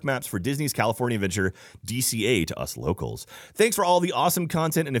week park maps for Disney's California Adventure, DCA to us locals. Thanks for all the awesome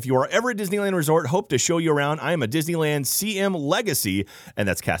content. And if you are ever at Disneyland Resort, hope to show you around. I am a Disneyland CM Legacy, and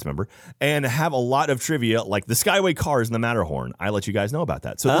that's cast member, and have a lot of trivia like the Skyway cars and the Matterhorn. I let you guys know about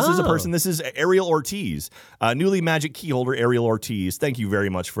that. So this is a person. This is Ariel Ortiz, newly Magic Key holder Ariel Ortiz. Thank you very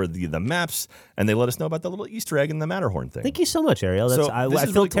much for the maps, and they let us know about the little Easter egg and the Matterhorn thing. Thank you so much, Ariel. I feel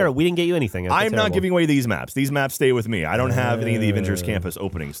really terrible. cool. We didn't get you anything. I'm not giving away these maps. These maps stay with me. I don't have any of the Avengers Campus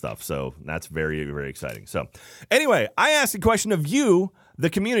opening stuff, so that's very, very exciting. So anyway, I asked a question of you,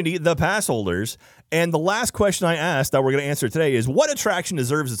 the community, the pass holders, and the last question I asked that we're going to answer today is, what attraction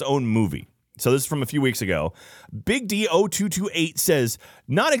deserves its own movie? So this is from a few weeks ago. Big D0228 says,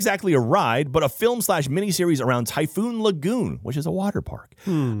 not exactly a ride, but a film/miniseries around Typhoon Lagoon, which is a water park.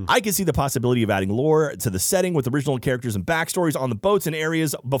 I can see the possibility of adding lore to the setting with original characters and backstories on the boats and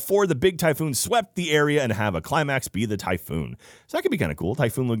areas before the big typhoon swept the area and have a climax be the typhoon. So that could be kind of cool.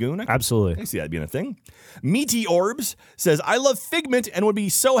 Typhoon Lagoon. Absolutely. I can see that being a thing. Meaty Orbs says, I love Figment and would be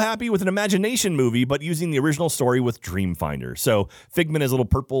so happy with an imagination movie, but using the original story with Dreamfinder. So Figment is a little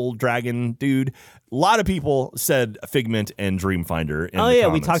purple dragon dude. A lot of people said Figment and Dreamfinder in the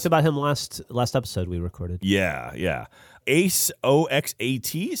comments. We talked about him last episode we recorded. Yeah. Ace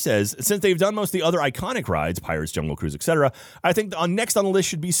OXAT says, since they've done most of the other iconic rides, Pirates, Jungle Cruise, etc., I think next on the list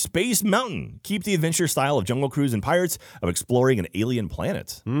should be Space Mountain. Keep the adventure style of Jungle Cruise and Pirates of exploring an alien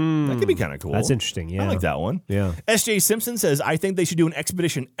planet. That could be kind of cool. That's interesting, yeah. I like that one. Yeah. SJ Simpson says, I think they should do an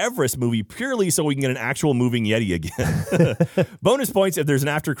Expedition Everest movie purely so we can get an actual moving Yeti again. Bonus points if there's an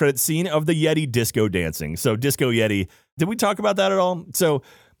after credit scene of the Yeti disco dancing. So Disco Yeti. Did we talk about that at all? So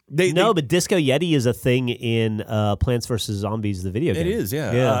but Disco Yeti is a thing in Plants vs. Zombies, the video game. It is,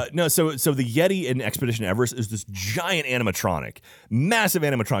 yeah. So the Yeti in Expedition Everest is this giant animatronic, massive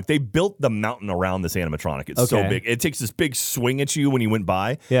animatronic. They built the mountain around this animatronic. It's so big. It takes this big swing at you when you went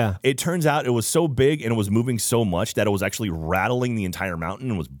by. Yeah. It turns out it was so big and it was moving so much that it was actually rattling the entire mountain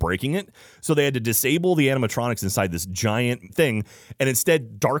and was breaking it. So they had to disable the animatronics inside this giant thing and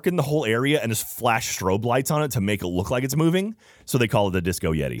instead darken the whole area and just flash strobe lights on it to make it look like it's moving. So they call it the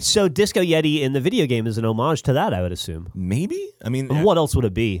Disco Yeti. So Disco Yeti in the video game is an homage to that, I would assume. Maybe? I mean, what else would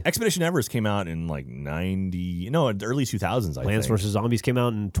it be? Expedition Everest came out in like early 2000s, I think. Plants vs. Zombies came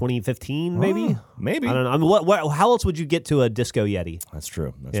out in 2015, maybe? Maybe. I don't know. I mean, how else would you get to a Disco Yeti? That's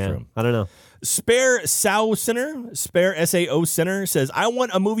true. That's true. I don't know. Spare SAO Center says, I want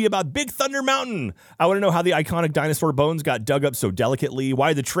a movie about Big Thunder Mountain. I want to know how the iconic dinosaur bones got dug up so delicately,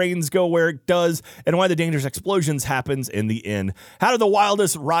 why the trains go where it does, and why the dangerous explosions happens in the end. How did the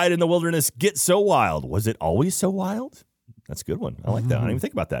wildest ride in the wilderness get so wild? Was it always so wild? That's a good one. I like that. I didn't even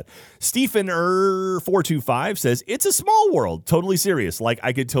think about that. Stephen 425 says, it's a small world. Totally serious. Like,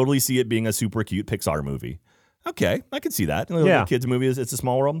 I could totally see it being a super cute Pixar movie. Okay, I can see that. A kids movie is It's a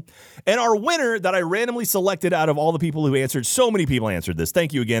Small World. And our winner that I randomly selected out of all the people who answered, so many people answered this.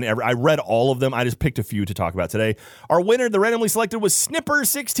 Thank you again. I read all of them. I just picked a few to talk about today. Our winner, the randomly selected, was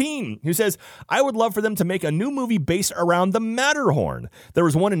Snipper16, who says, I would love for them to make a new movie based around the Matterhorn. There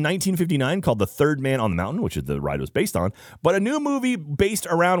was one in 1959 called The Third Man on the Mountain, which the ride was based on. But a new movie based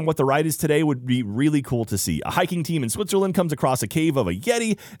around what the ride is today would be really cool to see. A hiking team in Switzerland comes across a cave of a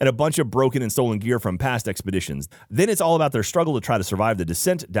Yeti and a bunch of broken and stolen gear from past expeditions. conditions. Then it's all about their struggle to try to survive the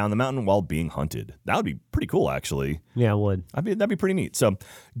descent down the mountain while being hunted. That would be pretty cool, actually. Yeah, it would. That'd be pretty neat. So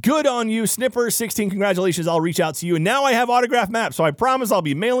good on you, Snipper16. Congratulations. I'll reach out to you. And now I have autographed maps, so I promise I'll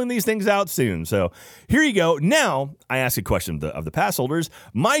be mailing these things out soon. So here you go. Now I ask a question of the pass holders.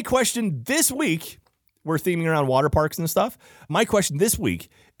 My question this week, we're theming around water parks and stuff. My question this week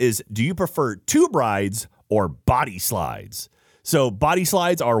is, do you prefer tube rides or body slides? So body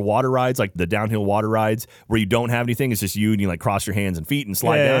slides are water rides, like the downhill water rides, where you don't have anything. It's just you and you like cross your hands and feet and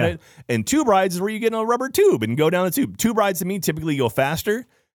slide down it. And tube rides is where you get in a rubber tube and go down the tube. Tube rides to me typically go faster,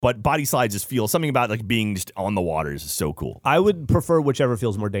 but body slides just feel something about like being just on the water is so cool. I would prefer whichever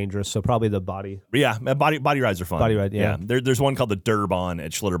feels more dangerous, so probably the body. Yeah, body rides are fun. Body ride, yeah. There's one called the Durbahn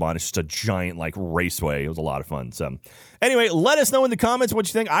at Schlitterbahn. It's just a giant like raceway. It was a lot of fun. So anyway, let us know in the comments what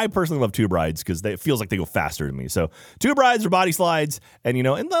you think. I personally love tube rides because it feels like they go faster to me. So tube rides or body slides, and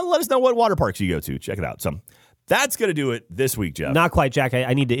and let us know what water parks you go to. Check it out. So that's going to do it this week, Jeff. Not quite, Jack.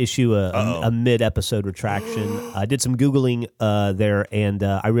 I need to issue a mid-episode retraction. I did some Googling there, and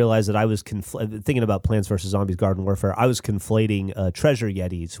I realized that I was thinking about Plants vs. Zombies Garden Warfare. I was conflating Treasure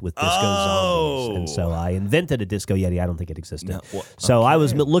Yetis with Disco Zombies. And so I invented a Disco Yeti. I don't think it existed. I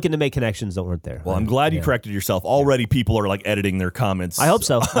was looking to make connections that weren't there. Well, I'm glad you corrected yourself. Already people are like editing their comments. I hope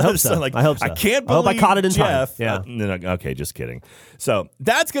so. I hope so. I can't believe I caught it in Jeff. time. Yeah. Okay, just kidding. So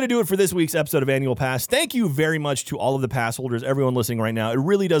that's going to do it for this week's episode of Annual Pass. Thank you very much to all of the pass holders, everyone listening right now. It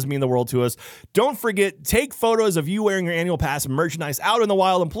really does mean the world to us. Don't forget, take photos of you wearing your Annual Pass merchandise out in the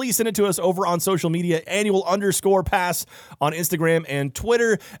wild, and please send it to us over on social media, annual_pass on Instagram and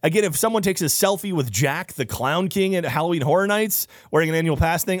Twitter. Again, if someone takes a selfie with Jack, the Clown King at Halloween Horror Nights, wearing an Annual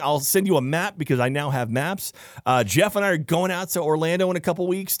Pass thing, I'll send you a map because I now have maps. Jeff and I are going out to Orlando in a couple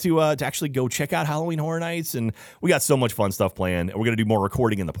weeks to actually go check out Halloween Horror Nights, and we got so much fun stuff planned. We're going to do more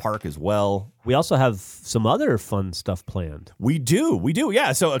recording in the park as well. We also have some other fun stuff planned. We do.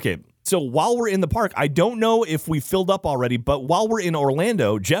 Yeah. So while we're in the park, I don't know if we filled up already, but while we're in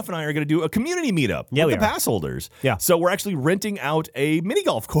Orlando, Jeff and I are going to do a community meetup with the pass holders. Yeah. So we're actually renting out a mini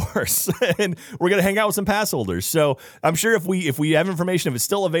golf course, and we're going to hang out with some pass holders. So I'm sure if we have information, if it's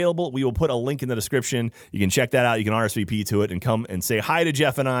still available, we will put a link in the description. You can check that out. You can RSVP to it and come and say hi to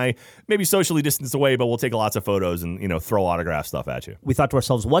Jeff and I. Maybe socially distanced away, but we'll take lots of photos and throw autograph stuff at you. We thought to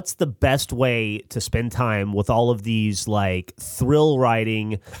ourselves, what's the best way to spend time with all of these like thrill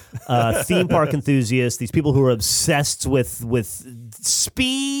riding theme park enthusiasts, these people who are obsessed with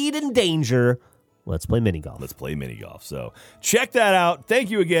speed and danger? Let's play mini golf. So check that out. Thank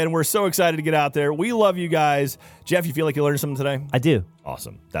you again. We're so excited to get out there. We love you guys. Jeff, you feel like you learned something today? I do.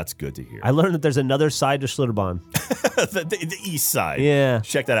 Awesome. That's good to hear. I learned that there's another side to Schlitterbahn. the east side. Yeah.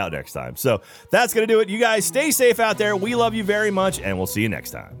 Check that out next time. So that's going to do it. You guys stay safe out there. We love you very much, and we'll see you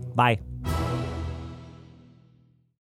next time. Bye.